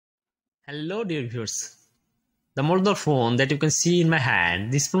Hello dear viewers, the model phone that you can see in my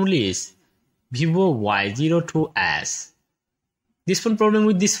hand, this phone is Vivo Y02s. This phone problem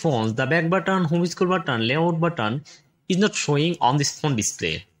with this phone, the back button, home scroll button, layout button is not showing on this phone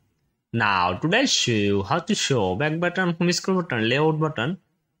display. Now today I'll show you how to show back button, home scroll button, layout button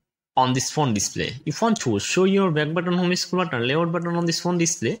on this phone display. If you want to show your back button, home scroll button, layout button on this phone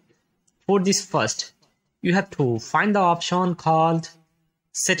display, for this first you have to find the option called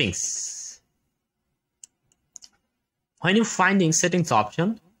settings. When you finding settings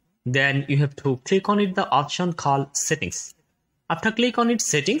option, then you have to click on it, the option called settings. After click on it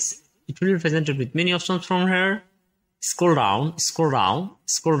settings, it will be presented with many options from here. Scroll down, scroll down,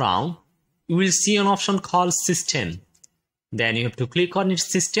 scroll down. You will see an option called system. Then you have to click on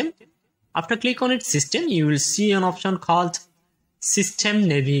its system. After click on its system, you will see an option called system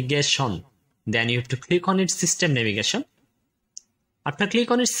navigation. Then you have to click on its system navigation. After click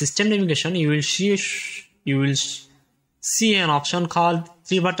on its system navigation, you will see an option called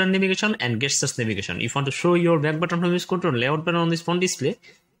 3-button navigation and gestures navigation. If you want to show your back button, home scroll button, layout button on this phone display,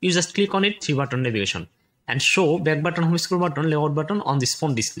 you just click on it 3-button navigation and show back button, home scroll button, layout button on this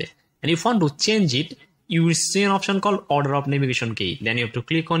phone display. And if you want to change it, you will see an option called order of navigation key. Then you have to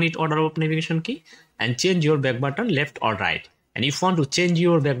click on it, order of navigation key, and change your back button left or right. And if you want to change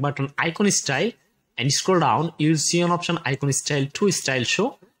your back button icon style and scroll down, you will see an option icon style to style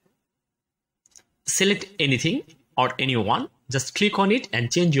show. Select anything or anyone, just click on it and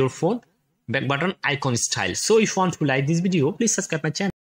change your phone back button icon style. So if you want to like this video, please subscribe my channel.